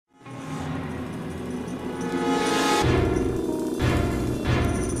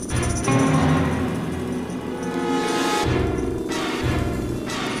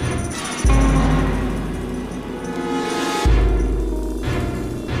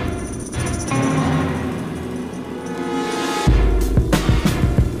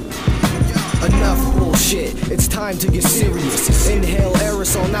time to get serious. Inhale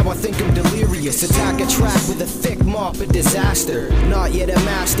aerosol, now I think I'm delirious. Attack a track with a thick mop, a disaster. Not yet a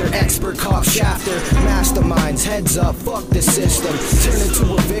master, expert cop shafter. Masterminds, heads up, fuck the system. Turn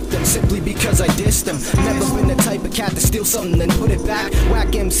into a victim simply because I dissed them. Never been the type of cat to steal something then put it back. Whack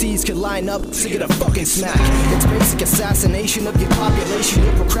MCs could line up to get a fucking smack. It's basic assassination of your population.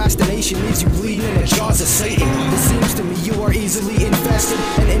 Your procrastination leaves you bleeding in the jaws of Satan. It seems to me you are easily invested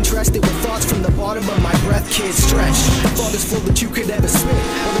and interested with thoughts from the bottom of my breath, kid, stretched. The thought is full that you could ever spit.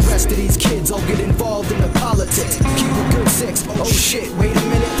 While the rest of these kids all get involved in the politics. Keep a good six. Oh shit, wait a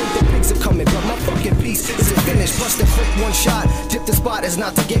minute, think the pigs are coming, but my fucking piece isn't finished. Plus the quick one shot, tip the spot is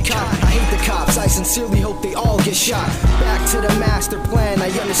not to get caught. I hate the cops, I sincerely hope they all get shot. Back to the master plan, I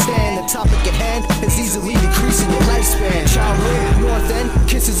understand the topic at hand is easily decreasing your lifespan. Childhood, north end,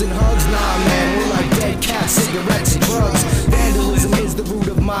 kisses and hugs, nah man, we're like dead cats, cigarettes and drugs. Vandalism is the root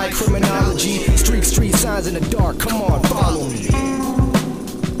of my criminology. Street signs in the dark, come on, follow me.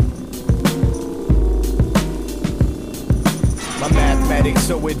 My mathematics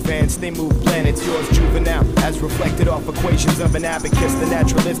so advanced, they move planets. Yours juvenile, as reflected off equations of an abacus. The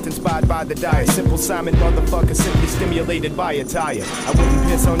naturalist inspired by the diet. Simple Simon motherfucker, simply stimulated by attire. I wouldn't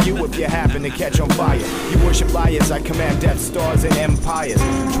piss on you if you happen to catch on fire. You worship liars, I command death stars and empires.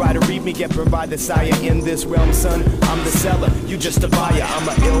 Try to read me, get burned by the sire. In this realm, son, I'm the seller, you just a buyer. I'm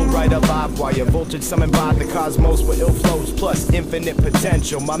a ill writer, live wire. Voltage summoned by the cosmos with ill flows plus infinite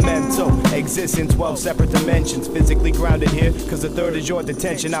potential. My mental exists in 12 separate dimensions. Physically grounded here, cause the third is your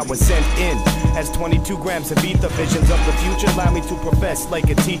detention. I was sent in as 22 grams of ether. Visions of the future allow me to profess like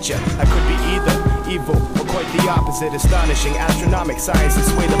a teacher. I could be either evil or quite the opposite. Astonishing astronomic sciences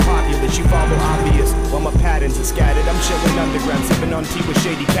sway the populace. You follow obvious while my patterns are scattered. I'm chilling underground, sipping on tea with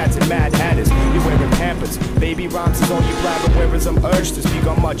shady cats and mad hatters. You're wearing pampers, baby rhymes is all you blabber. Whereas I'm urged to speak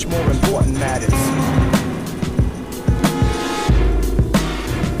on much more important matters.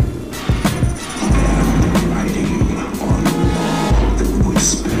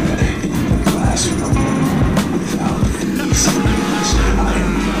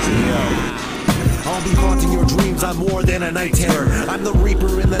 I'll be haunting your dreams, I'm more than a night terror. I'm the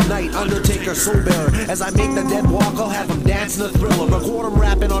reaper in the night, undertaker, soul bearer. As I make the dead walk, I'll have them dancing a thriller. Record them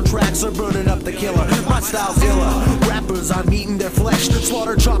rapping on tracks or burning up the killer. My style's iller. Rappers, I'm eating their flesh.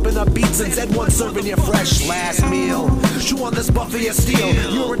 Slaughter chopping up beats and Z1 serving you fresh. Last meal, chew on this buffet of steel.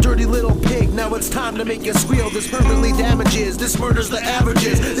 You're a dirty little pig, now it's time to make you squeal. This permanently damages, this murders the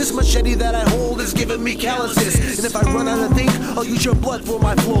averages. This machete that I hold is giving me calluses. And if I run out of think, I'll use your blood for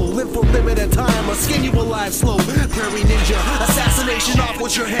my flow. Live for limited time, or skin you alive slow. Prairie ninja, assassination off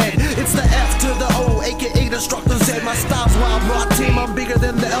with your head. It's the F to the O, aka Destructive Z. My style's wild, rock team, I'm bigger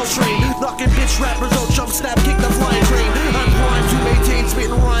than the L train. Knocking bitch rappers out, jump, snap, kick the flying train. I'm primed to maintain,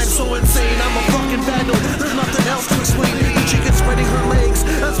 spitting rhymes so insane. I'm a fucking vandal, there's nothing else to explain. The chicken spreading her legs,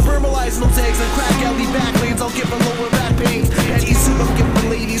 that's fertilizing those eggs. And crack alley back lanes, I'll give her lower back pains. At East I'm giving the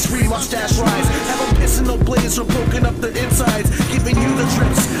ladies free mustache rise. Have them pissing no blades from poking up their insides.